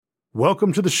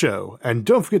Welcome to the show, and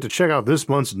don't forget to check out this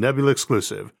month's Nebula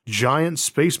exclusive, Giant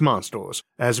Space Monsters,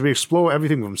 as we explore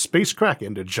everything from space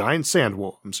kraken to giant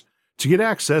sandworms. To get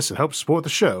access and help support the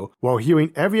show while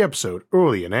hearing every episode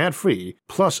early and ad-free,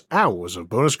 plus hours of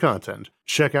bonus content,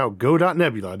 check out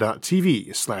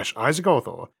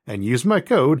go.nebula.tv/IsaacArthur and use my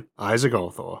code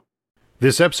IsaacArthur.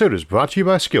 This episode is brought to you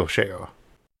by Skillshare.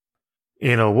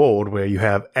 In a world where you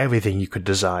have everything you could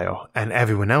desire, and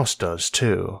everyone else does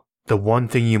too, the one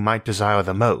thing you might desire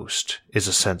the most is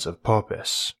a sense of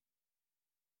purpose.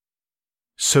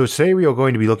 So today we are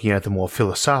going to be looking at the more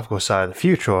philosophical side of the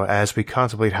future as we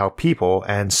contemplate how people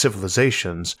and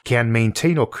civilizations can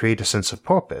maintain or create a sense of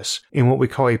purpose in what we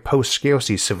call a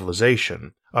post-scarcity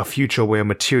civilization, a future where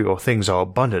material things are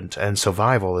abundant and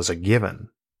survival is a given.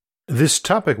 This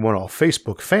topic won our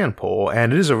Facebook fan poll,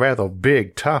 and it is a rather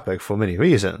big topic for many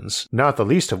reasons, not the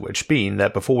least of which being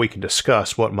that before we can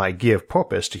discuss what might give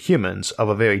purpose to humans of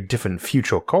a very different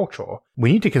future culture,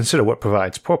 we need to consider what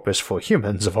provides purpose for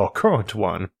humans of our current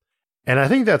one. And I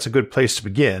think that's a good place to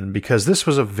begin because this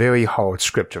was a very hard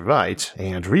script to write,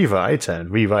 and rewrite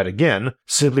again,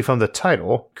 simply from the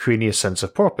title, Creating a Sense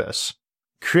of Purpose.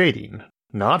 Creating.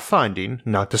 Not finding,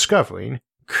 not discovering,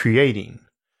 creating.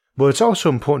 But it's also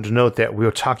important to note that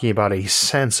we're talking about a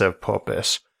sense of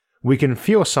purpose. We can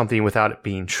feel something without it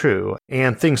being true,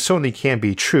 and things certainly can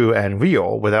be true and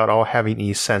real without all having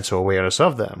a sense or awareness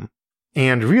of them.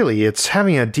 And really, it's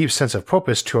having a deep sense of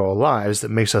purpose to our lives that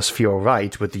makes us feel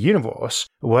right with the universe,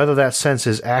 whether that sense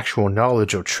is actual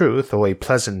knowledge or truth or a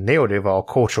pleasant narrative our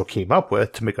culture came up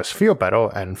with to make us feel better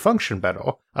and function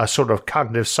better, a sort of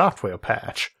cognitive software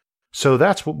patch. So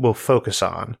that's what we'll focus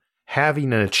on.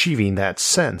 Having and achieving that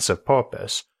sense of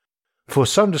purpose. For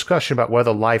some discussion about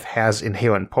whether life has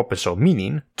inherent purpose or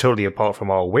meaning, totally apart from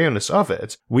our awareness of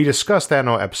it, we discussed that in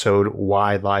our episode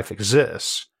Why Life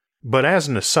Exists. But as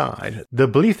an aside, the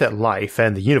belief that life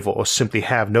and the universe simply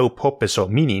have no purpose or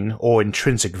meaning or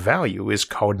intrinsic value is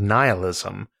called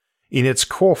nihilism. In its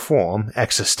core form,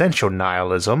 existential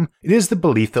nihilism, it is the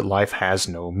belief that life has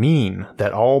no meaning,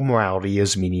 that all morality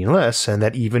is meaningless, and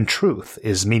that even truth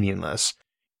is meaningless.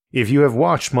 If you have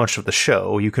watched much of the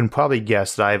show, you can probably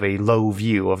guess that I have a low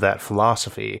view of that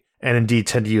philosophy, and indeed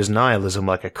tend to use nihilism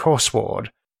like a curse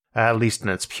word. At least in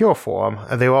its pure form,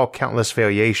 there are countless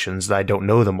variations that I don't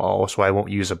know them all, so I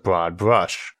won't use a broad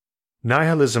brush.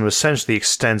 Nihilism essentially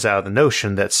extends out of the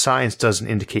notion that science doesn't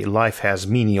indicate life has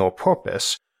meaning or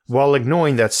purpose, while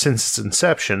ignoring that since its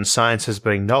inception science has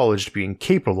been acknowledged being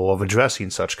capable of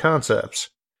addressing such concepts.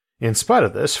 In spite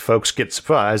of this, folks get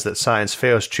surprised that science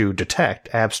fails to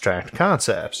detect abstract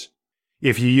concepts.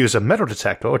 If you use a metal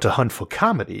detector to hunt for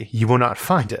comedy, you will not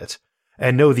find it.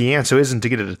 And no, the answer isn't to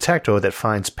get a detector that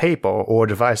finds paper or a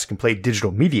device that can play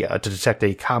digital media to detect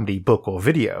a comedy book or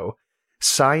video.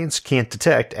 Science can't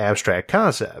detect abstract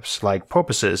concepts, like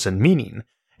purposes and meaning,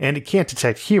 and it can't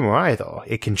detect humor either,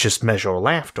 it can just measure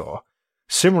laughter.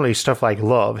 Similarly, stuff like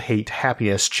love, hate,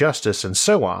 happiness, justice, and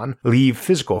so on leave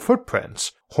physical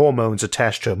footprints, hormones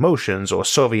attached to emotions or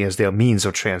serving as their means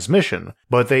of transmission,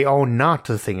 but they are not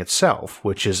the thing itself,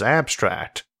 which is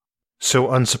abstract. So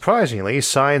unsurprisingly,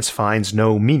 science finds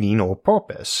no meaning or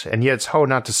purpose, and yet it's hard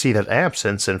not to see that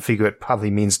absence and figure it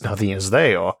probably means nothing is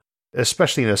there,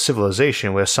 especially in a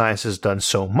civilization where science has done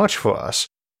so much for us.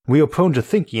 We are prone to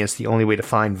thinking it's the only way to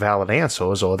find valid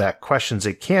answers or that questions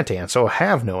it can't answer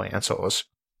have no answers.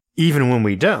 Even when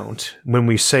we don't, when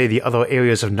we say the other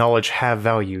areas of knowledge have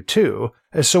value too,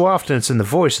 so often it's in the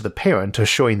voice of the parent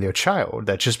assuring their child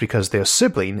that just because their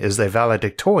sibling is the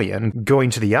valedictorian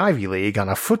going to the Ivy League on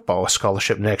a football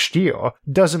scholarship next year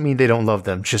doesn't mean they don't love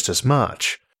them just as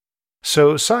much.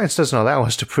 So science doesn't allow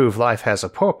us to prove life has a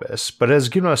purpose, but has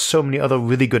given us so many other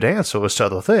really good answers to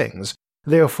other things.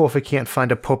 Therefore, if we can't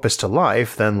find a purpose to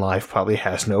life, then life probably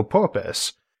has no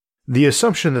purpose. The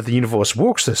assumption that the universe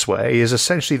works this way is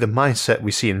essentially the mindset we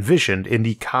see envisioned in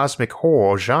the cosmic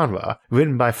horror genre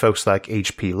written by folks like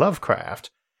H.P.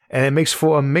 Lovecraft, and it makes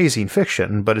for amazing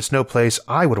fiction, but it's no place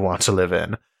I would want to live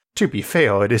in. To be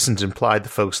fair, it isn't implied the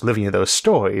folks living in those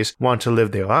stories want to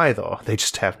live there either, they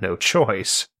just have no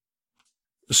choice.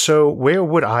 So where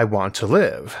would I want to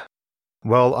live?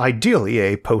 Well, ideally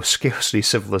a post-scarcity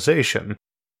civilization.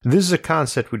 This is a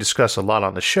concept we discuss a lot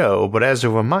on the show, but as a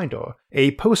reminder,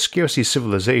 a post-scarcity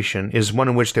civilization is one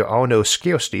in which there are no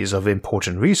scarcities of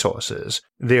important resources.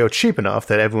 They are cheap enough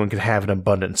that everyone can have an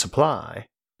abundant supply.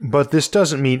 But this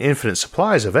doesn't mean infinite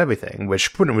supplies of everything,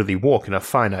 which wouldn't really work in a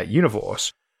finite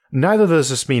universe. Neither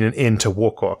does this mean an end to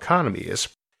worker economies.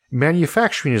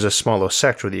 Manufacturing is a smaller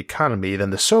sector of the economy than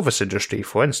the service industry,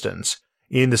 for instance.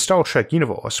 In the Star Trek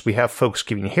universe, we have folks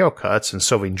giving haircuts and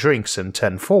serving drinks in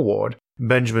 10 Forward.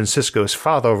 Benjamin Sisko's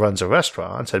father runs a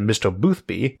restaurant, and Mr.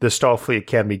 Boothby, the Starfleet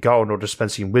Academy Gardener,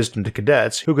 dispensing wisdom to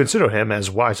cadets who consider him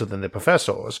as wiser than their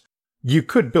professors. You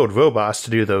could build robots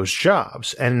to do those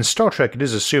jobs, and in Star Trek it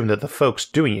is assumed that the folks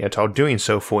doing it are doing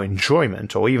so for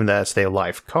enjoyment or even that it's their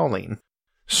life calling.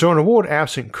 So in a world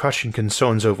absent crushing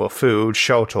concerns over food,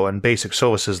 shelter, and basic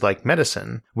services like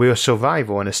medicine, where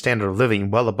survival and a standard of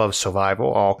living well above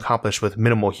survival are accomplished with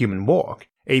minimal human work,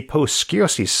 a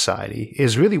post-scarcity society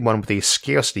is really one with a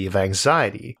scarcity of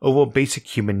anxiety over basic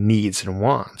human needs and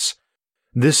wants.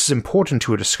 This is important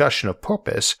to a discussion of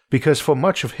purpose because for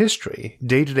much of history,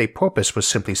 day-to-day purpose was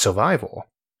simply survival.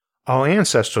 Our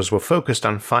ancestors were focused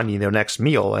on finding their next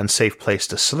meal and safe place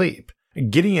to sleep.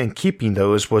 Getting and keeping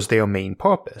those was their main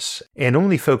purpose, and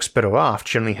only folks better off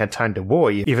generally had time to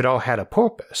worry if it all had a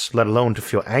purpose, let alone to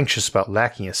feel anxious about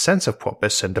lacking a sense of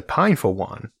purpose and to pine for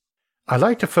one. I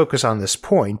like to focus on this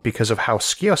point because of how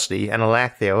scarcity and a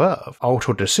lack thereof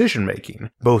alter decision-making,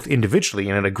 both individually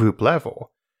and at a group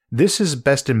level. This is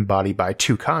best embodied by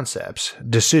two concepts,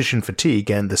 decision fatigue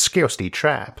and the scarcity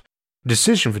trap.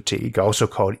 Decision fatigue, also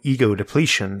called ego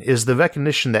depletion, is the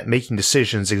recognition that making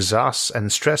decisions exhausts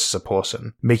and stresses a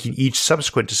person, making each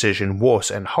subsequent decision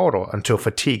worse and harder until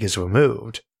fatigue is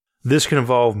removed. This can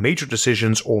involve major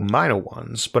decisions or minor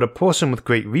ones, but a person with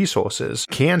great resources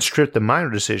can strip the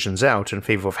minor decisions out in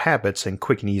favor of habits and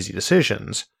quick and easy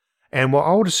decisions. And while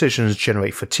all decisions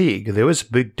generate fatigue, there is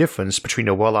a big difference between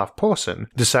a well-off person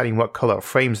deciding what color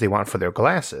frames they want for their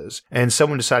glasses, and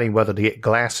someone deciding whether to get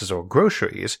glasses or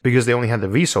groceries because they only have the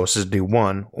resources to do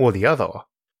one or the other.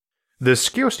 The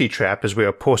scarcity trap is where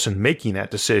a person making that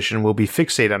decision will be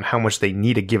fixated on how much they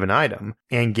need a given item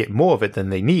and get more of it than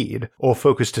they need, or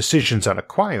focus decisions on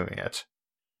acquiring it.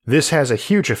 This has a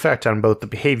huge effect on both the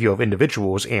behavior of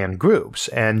individuals and groups,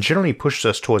 and generally pushes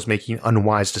us towards making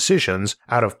unwise decisions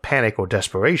out of panic or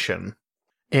desperation.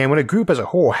 And when a group as a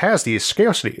whole has these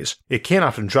scarcities, it can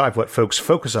often drive what folks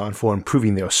focus on for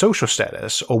improving their social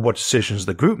status or what decisions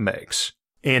the group makes,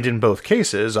 and in both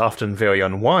cases often very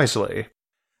unwisely.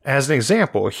 As an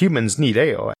example, humans need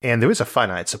air, and there is a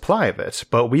finite supply of it,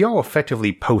 but we are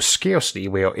effectively post-scarcity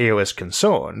where air is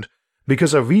concerned,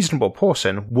 because a reasonable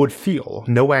person would feel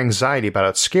no anxiety about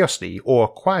its scarcity or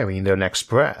acquiring their next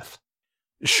breath.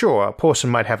 Sure, a person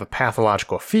might have a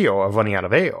pathological fear of running out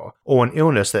of air, or an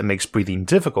illness that makes breathing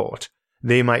difficult.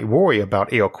 They might worry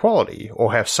about air quality,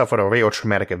 or have suffered a rare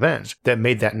traumatic event that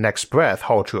made that next breath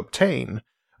hard to obtain,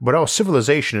 but our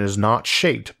civilization is not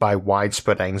shaped by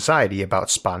widespread anxiety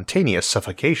about spontaneous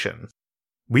suffocation.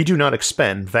 We do not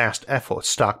expend vast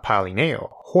efforts stockpiling air,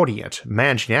 hoarding it,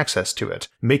 managing access to it,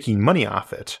 making money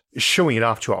off it, showing it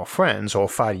off to our friends, or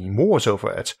fighting wars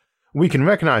over it. We can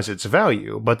recognize its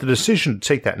value, but the decision to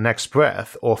take that next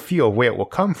breath or feel where it will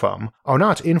come from are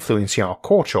not influencing our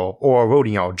culture or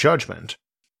eroding our judgment.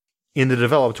 In the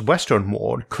developed Western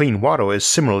world, clean water is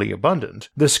similarly abundant,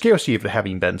 the scarcity of it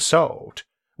having been solved.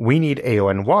 We need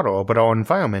air and water, but our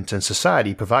environment and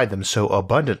society provide them so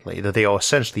abundantly that they are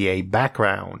essentially a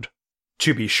background.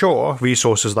 To be sure,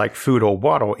 resources like food or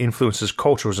water influences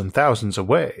cultures in thousands of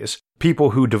ways.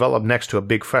 People who develop next to a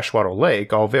big freshwater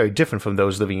lake are very different from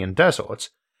those living in deserts,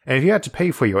 and if you had to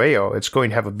pay for your air, it's going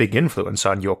to have a big influence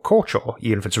on your culture,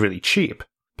 even if it's really cheap.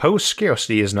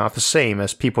 Post-scarcity is not the same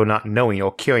as people not knowing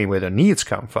or caring where their needs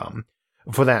come from.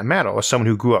 For that matter, someone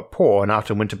who grew up poor and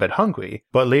often went to bed hungry,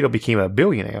 but later became a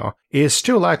billionaire, is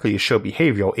still likely to show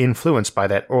behavior influenced by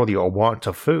that earlier want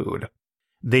of food.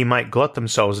 They might glut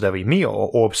themselves at every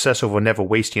meal, or obsess over never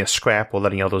wasting a scrap or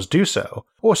letting others do so,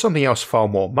 or something else far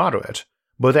more moderate,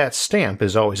 but that stamp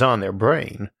is always on their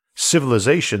brain.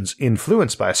 Civilizations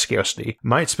influenced by scarcity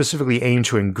might specifically aim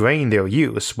to ingrain their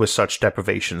use with such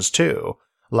deprivations too,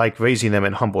 like raising them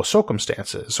in humble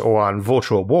circumstances or on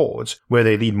virtual worlds where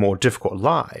they lead more difficult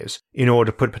lives, in order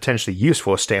to put potentially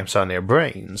useful stamps on their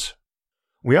brains.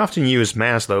 We often use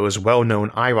Maslow's well-known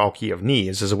hierarchy of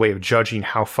needs as a way of judging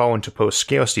how far into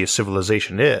post-scarcity a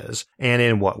civilization is, and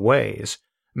in what ways.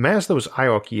 Maslow's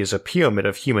hierarchy is a pyramid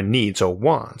of human needs or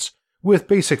wants, with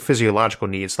basic physiological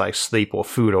needs like sleep or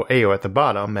food or air at the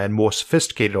bottom, and more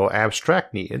sophisticated or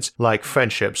abstract needs like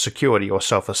friendship, security, or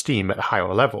self-esteem at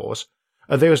higher levels.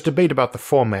 There is debate about the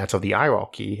format of the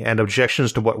hierarchy, and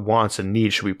objections to what wants and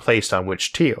needs should be placed on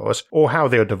which tiers, or how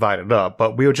they are divided up,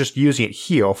 but we are just using it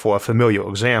here for a familiar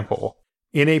example.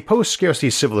 In a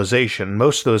post-scarcity civilization,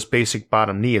 most of those basic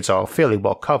bottom needs are fairly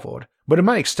well covered, but it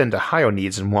might extend to higher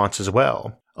needs and wants as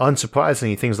well.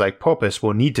 Unsurprisingly, things like purpose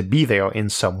will need to be there in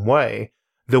some way.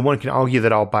 though one can argue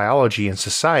that our biology and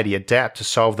society adapt to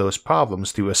solve those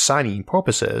problems through assigning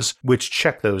purposes which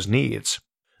check those needs.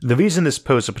 The reason this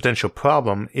poses a potential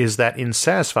problem is that in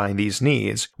satisfying these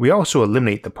needs, we also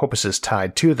eliminate the purposes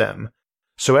tied to them.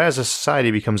 So as a society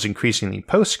becomes increasingly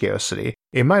post-scarcity,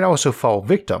 it might also fall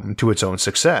victim to its own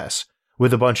success,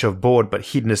 with a bunch of bored but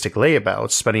hedonistic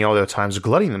layabouts spending all their time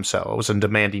glutting themselves and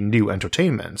demanding new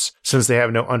entertainments, since they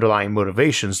have no underlying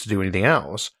motivations to do anything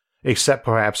else, except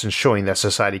perhaps ensuring that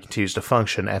society continues to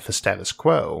function at the status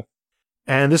quo.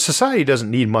 And this society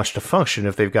doesn't need much to function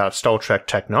if they've got Star Trek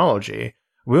technology.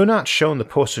 We're not shown the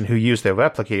person who used their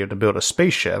replicator to build a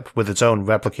spaceship with its own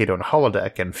replicator and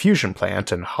holodeck and fusion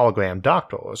plant and hologram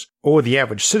doctors, or the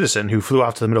average citizen who flew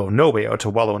out to the middle of nowhere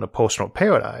to wallow in a personal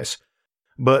paradise.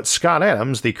 But Scott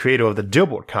Adams, the creator of the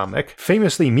Dilbert comic,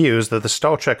 famously mused that if the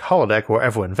Star Trek holodeck were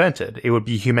ever invented, it would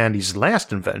be humanity's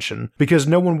last invention because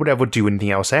no one would ever do anything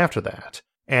else after that,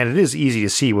 and it is easy to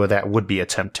see where that would be a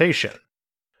temptation.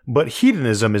 But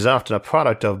hedonism is often a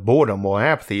product of boredom or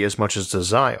apathy as much as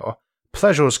desire.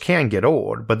 Pleasures can get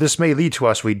old, but this may lead to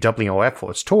us redoubling our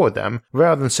efforts toward them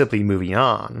rather than simply moving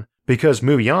on, because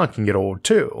moving on can get old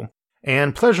too,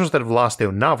 and pleasures that have lost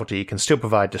their novelty can still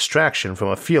provide distraction from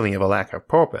a feeling of a lack of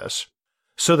purpose.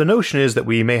 So the notion is that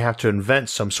we may have to invent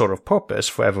some sort of purpose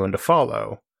for everyone to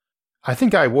follow. I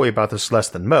think I worry about this less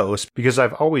than most because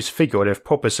I've always figured if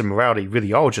purpose and morality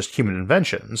really are just human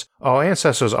inventions, our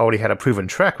ancestors already had a proven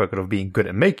track record of being good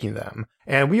at making them,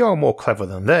 and we are more clever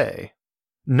than they.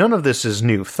 None of this is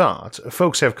new thought.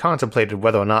 Folks have contemplated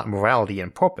whether or not morality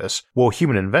and purpose were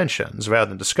human inventions rather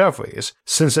than discoveries,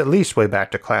 since at least way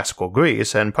back to classical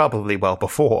Greece and probably well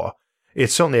before.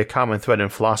 It's certainly a common thread in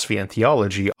philosophy and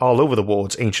theology all over the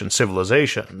world's ancient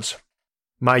civilizations.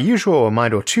 My usual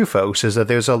reminder to folks is that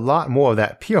there's a lot more of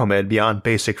that pyramid beyond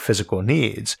basic physical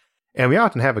needs, and we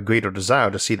often have a greater desire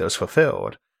to see those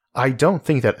fulfilled. I don't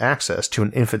think that access to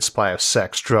an infinite supply of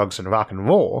sex, drugs, and rock and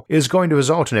roll is going to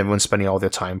result in everyone spending all their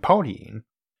time partying.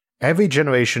 Every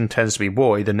generation tends to be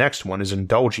worried the next one is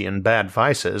indulging in bad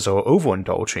vices or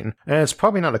overindulging, and it's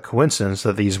probably not a coincidence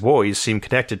that these worries seem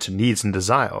connected to needs and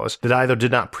desires that either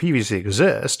did not previously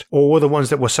exist or were the ones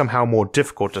that were somehow more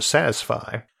difficult to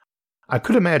satisfy. I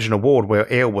could imagine a world where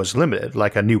air was limited,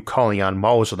 like a new colony on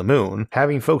Mars or the Moon,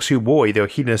 having folks who worry their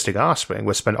hedonistic offspring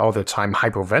would spend all their time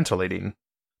hyperventilating.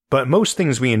 But most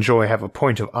things we enjoy have a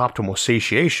point of optimal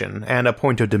satiation and a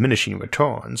point of diminishing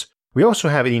returns. We also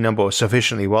have any number of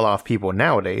sufficiently well-off people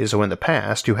nowadays or in the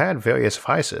past who had various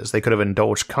vices they could have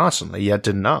indulged constantly yet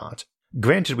did not.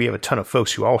 Granted, we have a ton of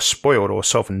folks who are spoiled or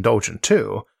self-indulgent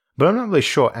too, but I'm not really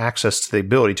sure access to the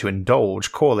ability to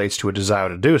indulge correlates to a desire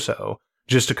to do so,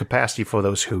 just a capacity for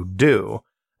those who do.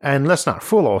 And let's not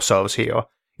fool ourselves here.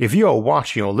 If you are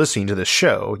watching or listening to this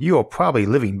show, you are probably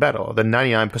living better than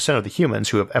 99% of the humans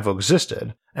who have ever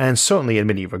existed, and certainly in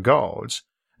many regards.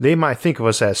 They might think of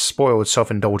us as spoiled,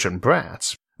 self-indulgent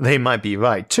brats. They might be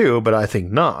right too, but I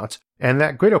think not, and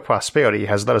that greater prosperity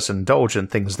has let us indulge in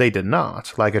things they did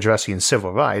not, like addressing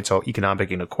civil rights or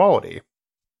economic inequality.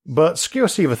 But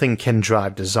scarcity of a thing can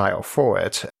drive desire for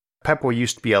it. Pepper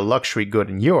used to be a luxury good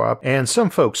in Europe, and some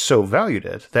folks so valued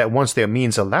it that once their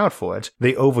means allowed for it,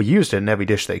 they overused it in every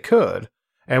dish they could.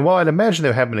 And while I'd imagine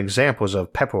there have been examples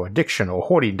of pepper addiction or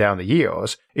hoarding down the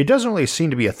years, it doesn't really seem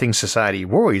to be a thing society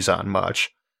worries on much.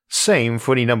 Same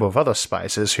for any number of other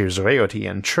spices whose rarity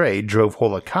and trade drove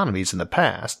whole economies in the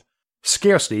past.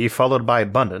 Scarcity followed by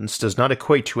abundance does not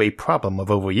equate to a problem of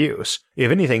overuse.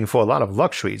 If anything, for a lot of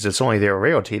luxuries, it's only their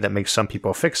rarity that makes some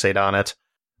people fixate on it.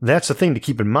 That's the thing to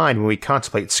keep in mind when we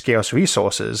contemplate scarce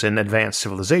resources in advanced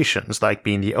civilizations, like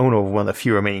being the owner of one of the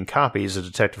few remaining copies of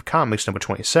Detective Comics number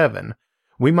 27.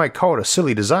 We might call it a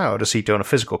silly desire to seek to own a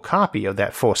physical copy of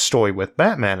that first story with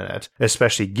Batman in it,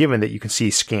 especially given that you can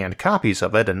see scanned copies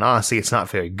of it, and honestly it's not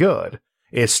very good.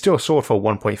 It's still sold for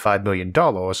 $1.5 million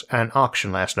at an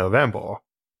auction last November.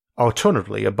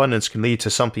 Alternatively, abundance can lead to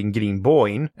something getting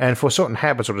boring, and for certain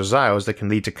habits or desires that can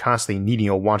lead to constantly needing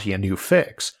or wanting a new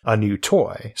fix, a new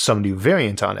toy, some new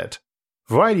variant on it.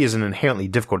 Variety is an inherently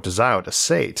difficult desire to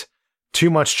sate. Too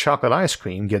much chocolate ice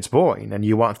cream gets boring, and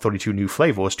you want 32 new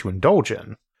flavors to indulge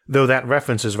in. Though that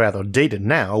reference is rather dated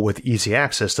now with easy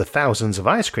access to thousands of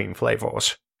ice cream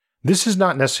flavors. This is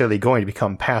not necessarily going to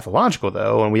become pathological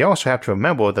though, and we also have to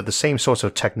remember that the same sorts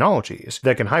of technologies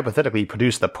that can hypothetically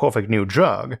produce the perfect new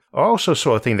drug are also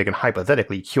sort of thing that can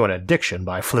hypothetically cure an addiction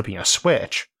by flipping a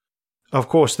switch. Of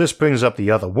course, this brings up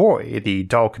the other worry, the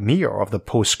dark mirror of the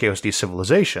post-scarcity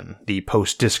civilization, the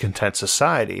post-discontent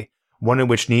society, one in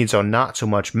which needs are not so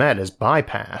much met as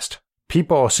bypassed.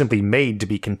 People are simply made to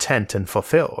be content and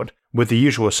fulfilled, with the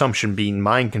usual assumption being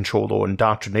mind control or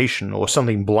indoctrination or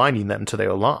something blinding them to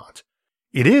their lot.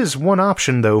 It is one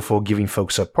option though for giving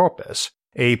folks a purpose,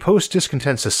 a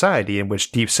post-discontent society in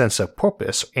which deep sense of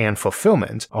purpose and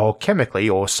fulfillment are chemically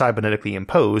or cybernetically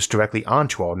imposed directly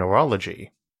onto our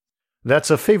neurology.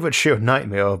 That's a favorite shared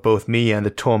nightmare of both me and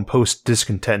the term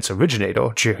post-discontent's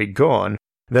originator, Jerry Gorn,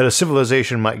 that a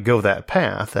civilization might go that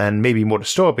path, and maybe more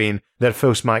disturbing, that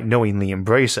folks might knowingly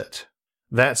embrace it.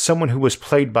 That someone who was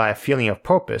plagued by a feeling of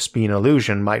purpose being an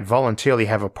illusion might voluntarily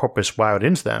have a purpose wired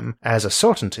into them as a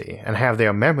certainty and have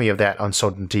their memory of that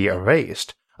uncertainty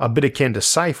erased, a bit akin to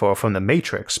Cypher from the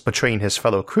Matrix betraying his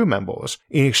fellow crew members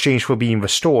in exchange for being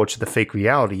restored to the fake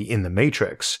reality in the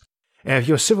Matrix. And if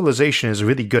your civilization is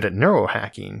really good at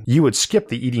neurohacking, you would skip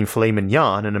the eating filet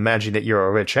mignon and imagine that you're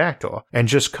a rich actor, and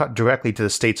just cut directly to the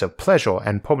states of pleasure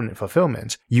and permanent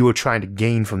fulfillment you were trying to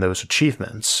gain from those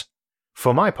achievements.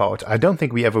 For my part, I don't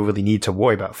think we ever really need to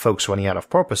worry about folks running out of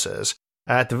purposes.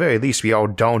 At the very least, we are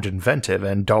darned inventive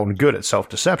and darned good at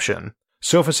self-deception.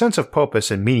 So if a sense of purpose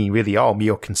and meaning really are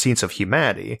mere conceits of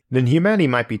humanity, then humanity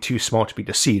might be too smart to be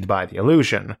deceived by the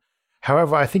illusion.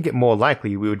 However, I think it more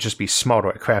likely we would just be smarter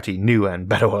at crafting new and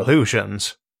better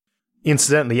illusions.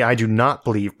 Incidentally, I do not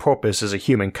believe purpose is a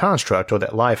human construct or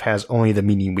that life has only the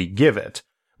meaning we give it,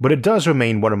 but it does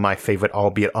remain one of my favorite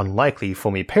albeit unlikely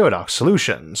Fermi paradox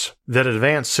solutions, that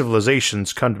advanced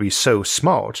civilizations come to be so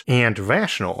smart and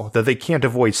rational that they can't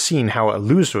avoid seeing how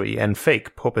illusory and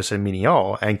fake purpose and meaning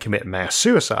are and commit mass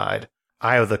suicide,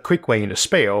 either the quick way in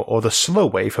despair or the slow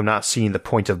way from not seeing the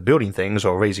point of building things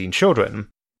or raising children.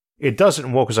 It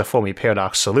doesn't work as a Fermi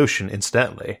paradox solution,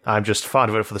 incidentally. I'm just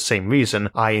fond of it for the same reason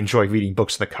I enjoy reading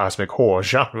books in the cosmic horror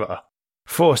genre.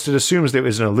 First, it assumes there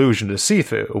is an illusion to see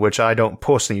through, which I don't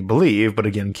personally believe but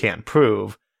again can't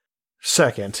prove.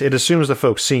 Second, it assumes the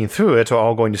folks seeing through it are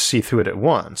all going to see through it at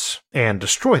once, and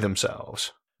destroy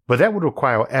themselves. But that would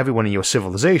require everyone in your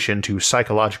civilization to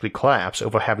psychologically collapse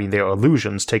over having their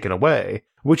illusions taken away,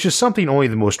 which is something only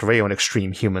the most rare and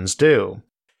extreme humans do.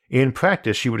 In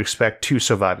practice, you would expect two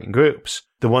surviving groups,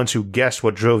 the ones who guessed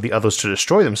what drove the others to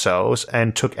destroy themselves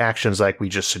and took actions like we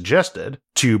just suggested,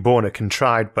 to burn a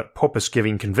contrived but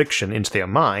purpose-giving conviction into their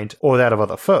mind or that of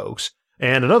other folks,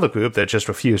 and another group that just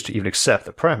refused to even accept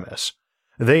the premise.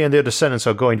 They and their descendants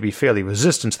are going to be fairly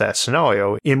resistant to that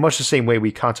scenario in much the same way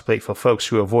we contemplate for folks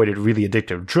who avoided really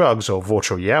addictive drugs or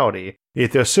virtual reality.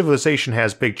 If their civilization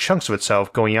has big chunks of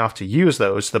itself going off to use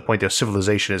those to the point their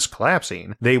civilization is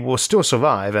collapsing, they will still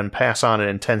survive and pass on an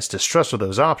intense distrust of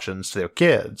those options to their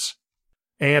kids.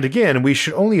 And again, we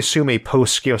should only assume a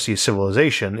post-scarcity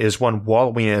civilization is one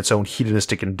wallowing in its own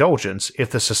hedonistic indulgence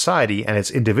if the society and its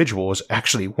individuals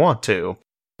actually want to.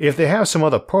 If they have some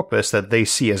other purpose that they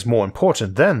see as more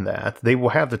important than that, they will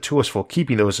have the tools for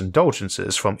keeping those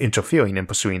indulgences from interfering in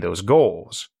pursuing those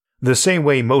goals. The same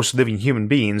way most living human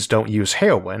beings don't use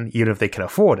heroin even if they can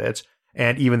afford it,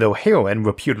 and even though heroin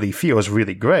reputedly feels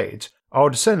really great, our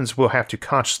descendants will have to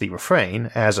consciously refrain,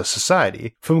 as a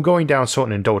society, from going down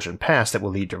certain indulgent paths that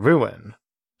will lead to ruin.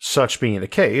 Such being the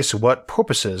case, what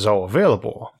purposes are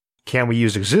available? Can we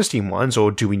use existing ones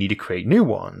or do we need to create new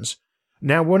ones?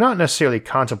 Now, we're not necessarily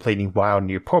contemplating wild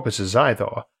new purposes either.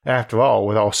 After all,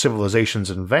 with our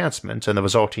civilization's advancement and the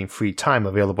resulting free time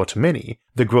available to many,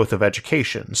 the growth of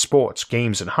education, sports,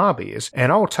 games, and hobbies,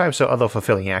 and all types of other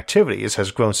fulfilling activities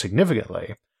has grown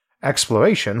significantly.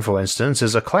 Exploration, for instance,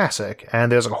 is a classic,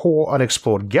 and there's a whole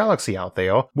unexplored galaxy out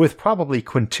there with probably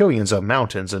quintillions of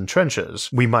mountains and trenches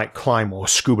we might climb or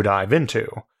scuba dive into.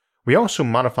 We also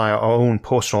modify our own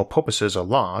personal purposes a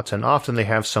lot, and often they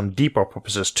have some deeper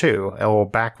purposes too, or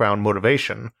background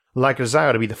motivation, like a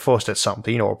desire to be the first at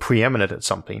something or preeminent at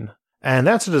something. And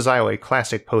that's a desire a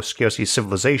classic post-scarcity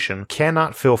civilization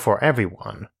cannot fill for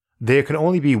everyone. There can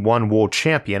only be one world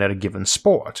champion at a given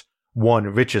sport, one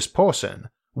richest person,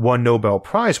 one Nobel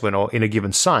Prize winner in a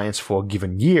given science for a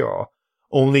given year,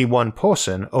 only one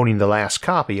person owning the last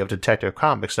copy of Detective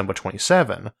Comics number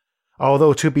 27.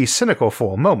 Although to be cynical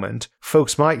for a moment,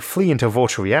 folks might flee into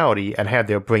virtual reality and have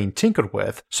their brain tinkered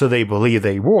with so they believe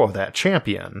they were that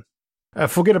champion.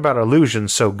 Forget about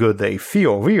illusions so good they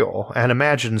feel real, and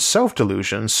imagine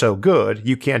self-delusions so good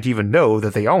you can't even know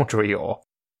that they aren't real.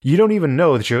 You don't even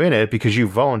know that you're in it because you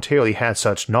voluntarily had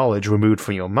such knowledge removed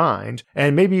from your mind,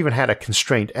 and maybe even had a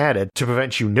constraint added to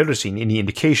prevent you noticing any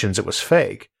indications it was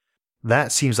fake.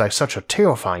 That seems like such a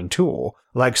terrifying tool,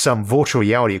 like some virtual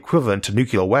reality equivalent to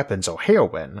nuclear weapons or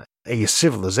heroin, a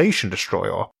civilization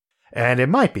destroyer. And it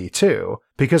might be too,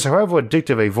 because however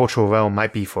addictive a virtual realm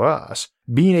might be for us,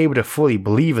 being able to fully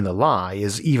believe in the lie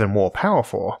is even more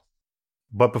powerful.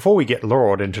 But before we get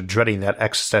lured into dreading that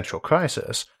existential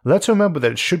crisis, let's remember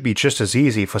that it should be just as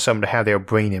easy for someone to have their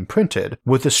brain imprinted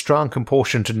with a strong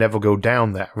compulsion to never go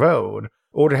down that road,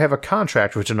 or to have a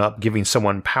contract written up giving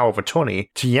someone power of attorney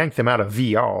to yank them out of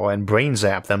VR and brain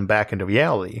zap them back into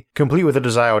reality, complete with a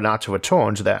desire not to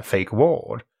return to that fake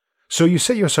world. So you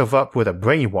set yourself up with a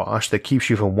brainwash that keeps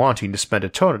you from wanting to spend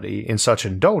eternity in such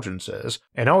indulgences,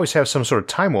 and always have some sort of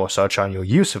timer or such on your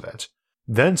use of it.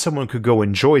 Then someone could go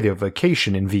enjoy their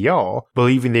vacation in VR,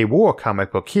 believing they were a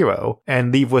comic book hero,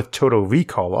 and leave with total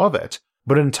recall of it,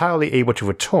 but entirely able to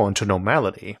return to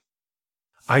normality.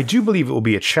 I do believe it will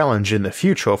be a challenge in the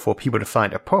future for people to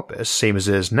find a purpose, same as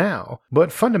it is now,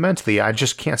 but fundamentally I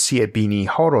just can't see it being any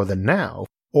harder than now,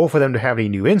 or for them to have any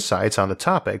new insights on the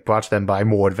topic brought to them by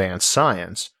more advanced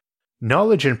science.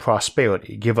 Knowledge and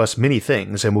prosperity give us many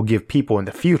things and will give people in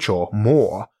the future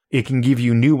more. It can give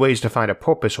you new ways to find a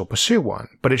purpose or pursue one,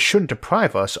 but it shouldn't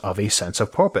deprive us of a sense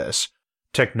of purpose.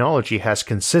 Technology has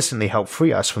consistently helped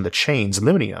free us from the chains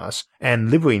limiting us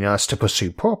and liberating us to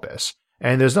pursue purpose,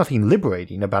 and there's nothing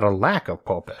liberating about a lack of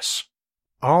purpose.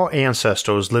 Our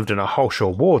ancestors lived in a harsher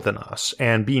world than us,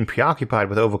 and being preoccupied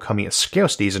with overcoming its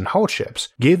scarcities and hardships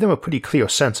gave them a pretty clear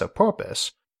sense of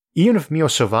purpose. Even if mere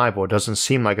survival doesn't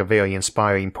seem like a very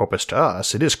inspiring purpose to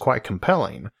us, it is quite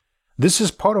compelling. This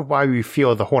is part of why we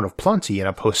feel the Horn of Plenty in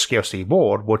a post-scarcity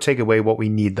world will take away what we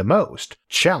need the most,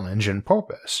 challenge and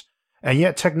purpose. And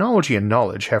yet technology and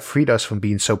knowledge have freed us from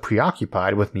being so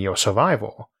preoccupied with mere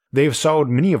survival. They've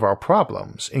solved many of our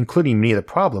problems, including many of the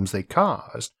problems they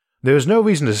caused. There is no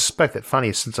reason to suspect that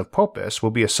finding a sense of purpose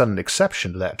will be a sudden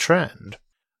exception to that trend.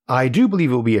 I do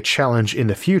believe it will be a challenge in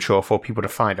the future for people to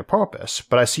find a purpose,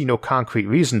 but I see no concrete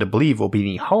reason to believe it will be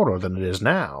any harder than it is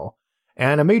now.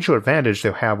 And a major advantage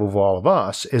they'll have over all of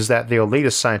us is that their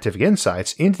latest scientific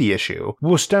insights into the issue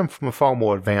will stem from a far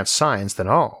more advanced science than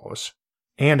ours.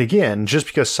 And again, just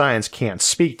because science can't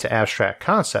speak to abstract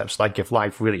concepts like if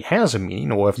life really has a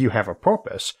meaning or if you have a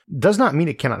purpose, does not mean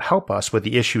it cannot help us with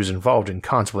the issues involved in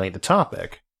contemplating the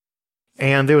topic.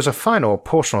 And there was a final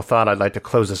personal thought I'd like to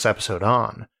close this episode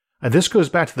on. And this goes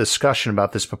back to the discussion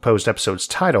about this proposed episode's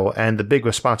title and the big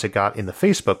response it got in the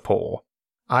Facebook poll.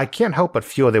 I can't help but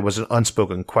feel there was an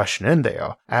unspoken question in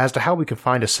there as to how we can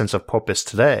find a sense of purpose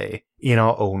today, in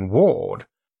our own world.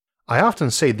 I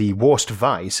often say the worst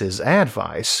vice is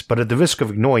advice, but at the risk of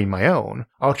ignoring my own,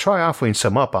 I'll try offering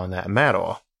some up on that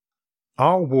matter.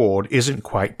 Our world isn't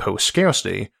quite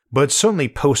post-scarcity, but certainly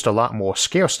post a lot more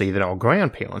scarcity than our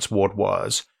grandparents' world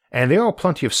was, and there are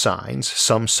plenty of signs,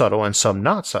 some subtle and some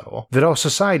not subtle, that our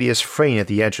society is fraying at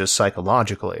the edges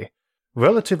psychologically.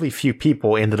 Relatively few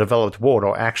people in the developed world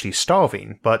are actually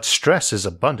starving, but stress is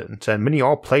abundant, and many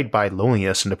are plagued by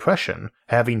loneliness and depression,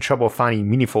 having trouble finding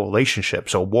meaningful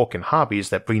relationships or work and hobbies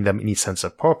that bring them any sense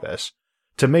of purpose.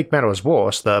 To make matters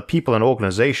worse, the people and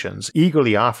organizations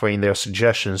eagerly offering their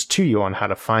suggestions to you on how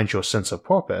to find your sense of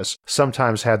purpose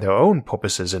sometimes have their own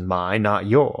purposes in mind, not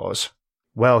yours.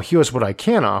 Well, here's what I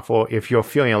can offer if you're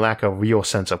feeling a lack of real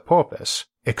sense of purpose.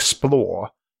 Explore.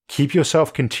 Keep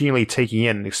yourself continually taking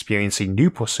in and experiencing new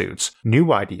pursuits,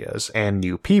 new ideas, and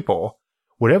new people.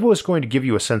 Whatever is going to give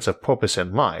you a sense of purpose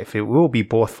in life, it will be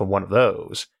birthed from one of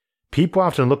those. People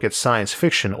often look at science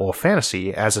fiction or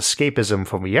fantasy as escapism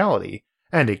from reality,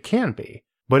 and it can be,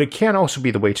 but it can also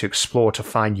be the way to explore to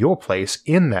find your place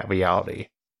in that reality.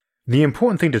 The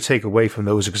important thing to take away from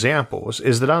those examples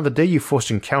is that on the day you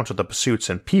first encounter the pursuits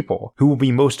and people who will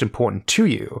be most important to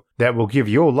you, that will give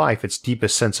your life its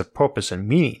deepest sense of purpose and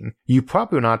meaning, you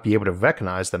probably will not be able to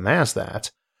recognize them as that.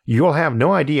 You'll have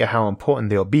no idea how important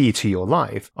they'll be to your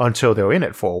life until they're in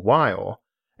it for a while.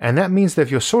 And that means that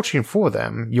if you're searching for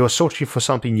them, you're searching for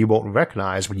something you won't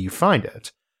recognize when you find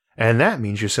it. And that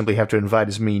means you simply have to invite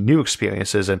as many new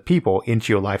experiences and people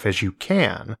into your life as you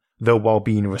can, though while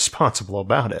being responsible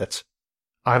about it.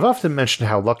 I've often mentioned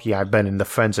how lucky I've been in the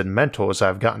friends and mentors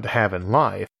I've gotten to have in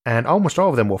life, and almost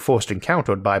all of them were first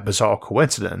encountered by bizarre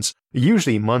coincidence,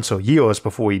 usually months or years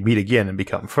before we meet again and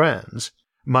become friends.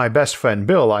 My best friend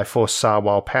Bill I first saw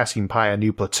while passing by a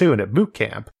new platoon at boot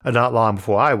camp, not long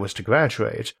before I was to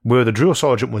graduate, where the drill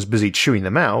sergeant was busy chewing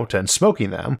them out and smoking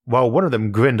them, while one of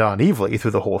them grinned unevilly through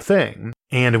the whole thing,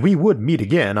 and we would meet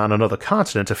again on another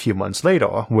continent a few months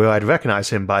later, where I'd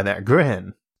recognize him by that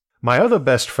grin. My other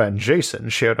best friend Jason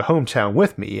shared a hometown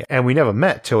with me, and we never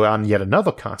met till on yet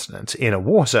another continent, in a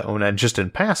war zone and just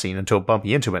in passing until bumping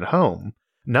into him at home.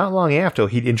 Not long after,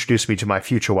 he'd introduced me to my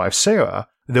future wife Sarah,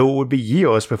 though it would be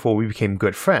years before we became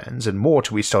good friends and more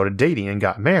till we started dating and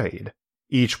got married.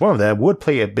 Each one of them would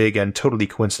play a big and totally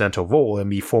coincidental role in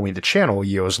me forming the channel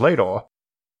years later.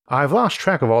 I've lost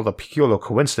track of all the peculiar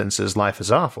coincidences life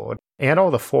has offered, and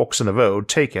all the forks in the road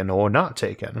taken or not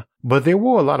taken, but there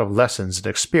were a lot of lessons and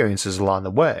experiences along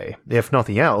the way. If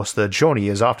nothing else, the journey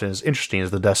is often as interesting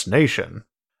as the destination.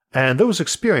 And those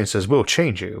experiences will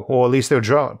change you, or at least they'll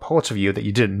draw out parts of you that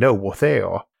you didn't know were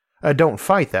there. Don't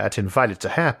fight that, invite it to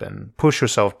happen, push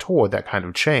yourself toward that kind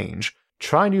of change,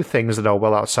 try new things that are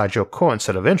well outside your current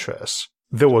set of interests,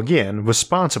 though again,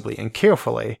 responsibly and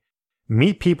carefully.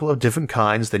 Meet people of different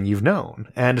kinds than you've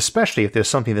known, and especially if there's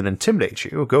something that intimidates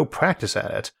you, go practice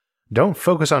at it. Don't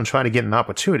focus on trying to get an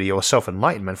opportunity or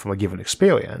self-enlightenment from a given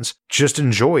experience, just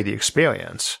enjoy the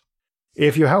experience.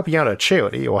 If you're helping out a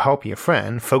charity or helping a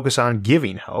friend, focus on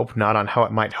giving help, not on how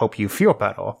it might help you feel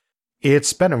better.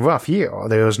 It's been a rough year,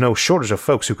 there's no shortage of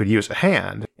folks who could use a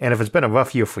hand, and if it's been a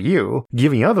rough year for you,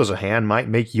 giving others a hand might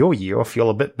make your year feel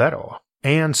a bit better.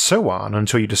 And so on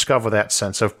until you discover that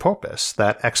sense of purpose,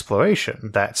 that exploration,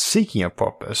 that seeking of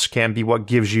purpose can be what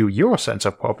gives you your sense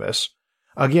of purpose.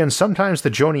 Again, sometimes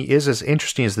the journey is as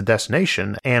interesting as the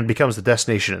destination and becomes the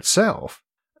destination itself.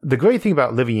 The great thing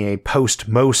about living in a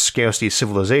post-most scarcity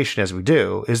civilization as we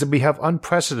do is that we have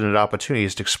unprecedented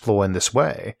opportunities to explore in this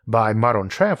way, by modern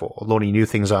travel, learning new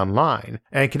things online,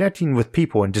 and connecting with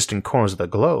people in distant corners of the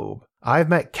globe. I've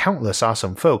met countless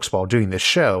awesome folks while doing this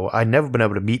show I'd never been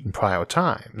able to meet in prior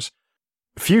times.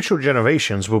 Future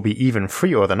generations will be even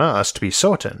freer than us to be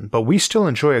certain, but we still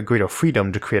enjoy a greater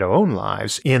freedom to create our own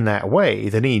lives in that way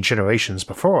than any generations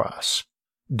before us.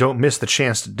 Don't miss the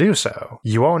chance to do so.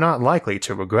 You are not likely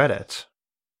to regret it.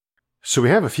 So we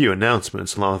have a few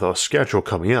announcements along with our schedule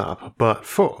coming up, but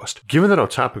first, given that our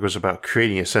topic was about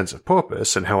creating a sense of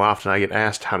purpose and how often I get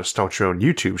asked how to start your own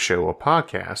YouTube show or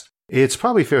podcast, it's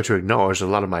probably fair to acknowledge that a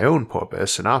lot of my own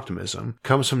purpose and optimism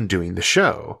comes from doing the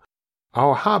show.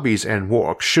 Our hobbies and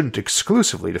work shouldn't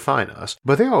exclusively define us,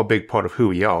 but they are a big part of who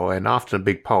we are and often a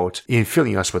big part in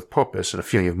filling us with purpose and a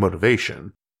feeling of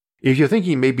motivation. If you're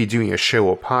thinking maybe doing a show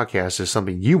or podcast is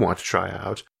something you want to try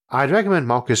out, I'd recommend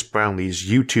Marcus Brownlee's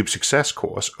YouTube Success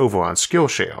course over on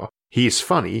Skillshare. He's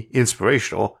funny,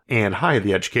 inspirational, and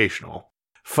highly educational.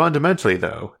 Fundamentally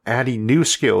though, adding new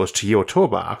skills to your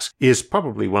toolbox is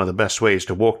probably one of the best ways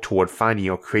to work toward finding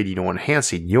or creating or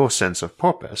enhancing your sense of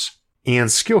purpose. And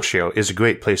Skillshare is a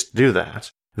great place to do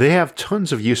that. They have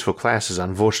tons of useful classes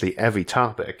on virtually every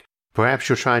topic. Perhaps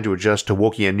you're trying to adjust to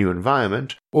working in a new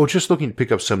environment, or just looking to pick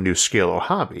up some new skill or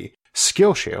hobby.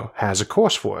 Skillshare has a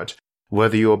course for it.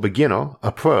 Whether you're a beginner,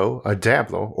 a pro, a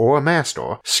dabbler, or a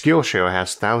master, Skillshare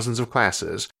has thousands of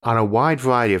classes on a wide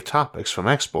variety of topics from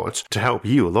experts to help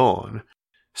you learn.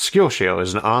 Skillshare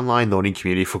is an online learning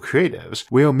community for creatives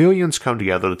where millions come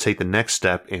together to take the next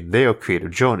step in their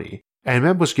creative journey, and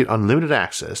members get unlimited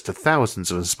access to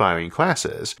thousands of inspiring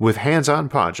classes with hands-on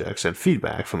projects and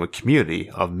feedback from a community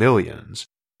of millions.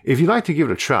 If you'd like to give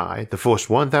it a try, the first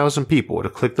 1,000 people to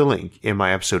click the link in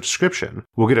my episode description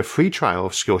will get a free trial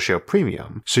of Skillshare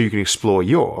Premium so you can explore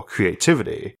your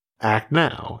creativity. Act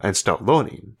now and start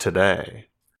learning today.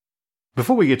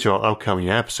 Before we get to our upcoming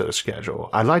episode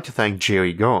schedule, I'd like to thank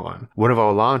Jerry Gorn, one of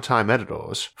our longtime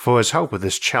editors, for his help with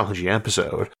this challenging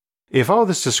episode. If all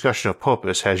this discussion of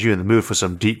purpose has you in the mood for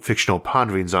some deep fictional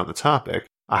ponderings on the topic,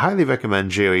 I highly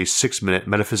recommend Jerry's 6-minute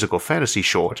metaphysical fantasy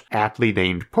short, aptly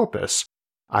named Purpose.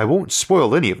 I won't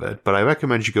spoil any of it, but I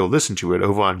recommend you go listen to it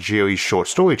over on Jerry's short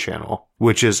story channel,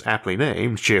 which is aptly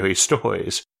named Jerry's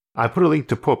Stories. I put a link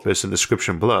to Purpose in the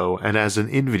description below and as an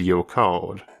in-video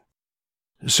card.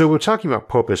 So we're talking about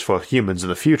purpose for humans in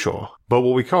the future, but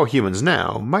what we call humans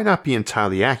now might not be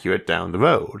entirely accurate down the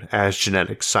road, as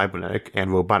genetic, cybernetic,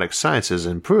 and robotic sciences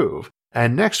improve,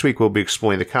 and next week we'll be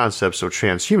exploring the concepts of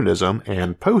transhumanism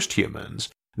and post-humans.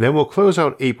 Then we'll close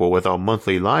out April with our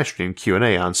monthly livestream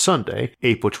Q&A on Sunday,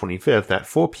 April 25th at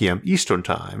 4 p.m. Eastern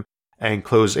Time, and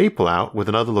close April out with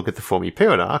another look at the Fermi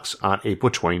Paradox on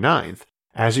April 29th,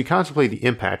 as we contemplate the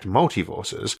impact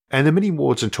multiverses and the many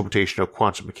worlds interpretation of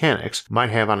quantum mechanics might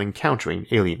have on encountering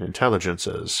alien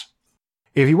intelligences.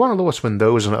 If you want to know us when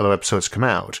those and other episodes come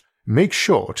out, make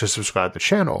sure to subscribe to the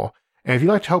channel, and if you'd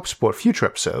like to help support future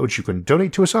episodes, you can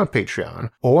donate to us on Patreon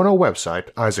or on our website,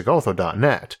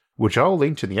 isaacarthur.net, which I'll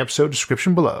link to in the episode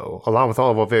description below, along with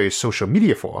all of our various social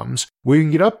media forums, where you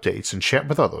can get updates and chat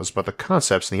with others about the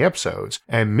concepts in the episodes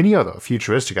and many other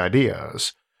futuristic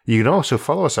ideas. You can also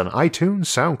follow us on iTunes,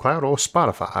 SoundCloud, or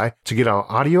Spotify to get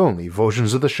our audio-only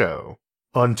versions of the show.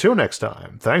 Until next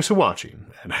time, thanks for watching,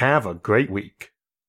 and have a great week.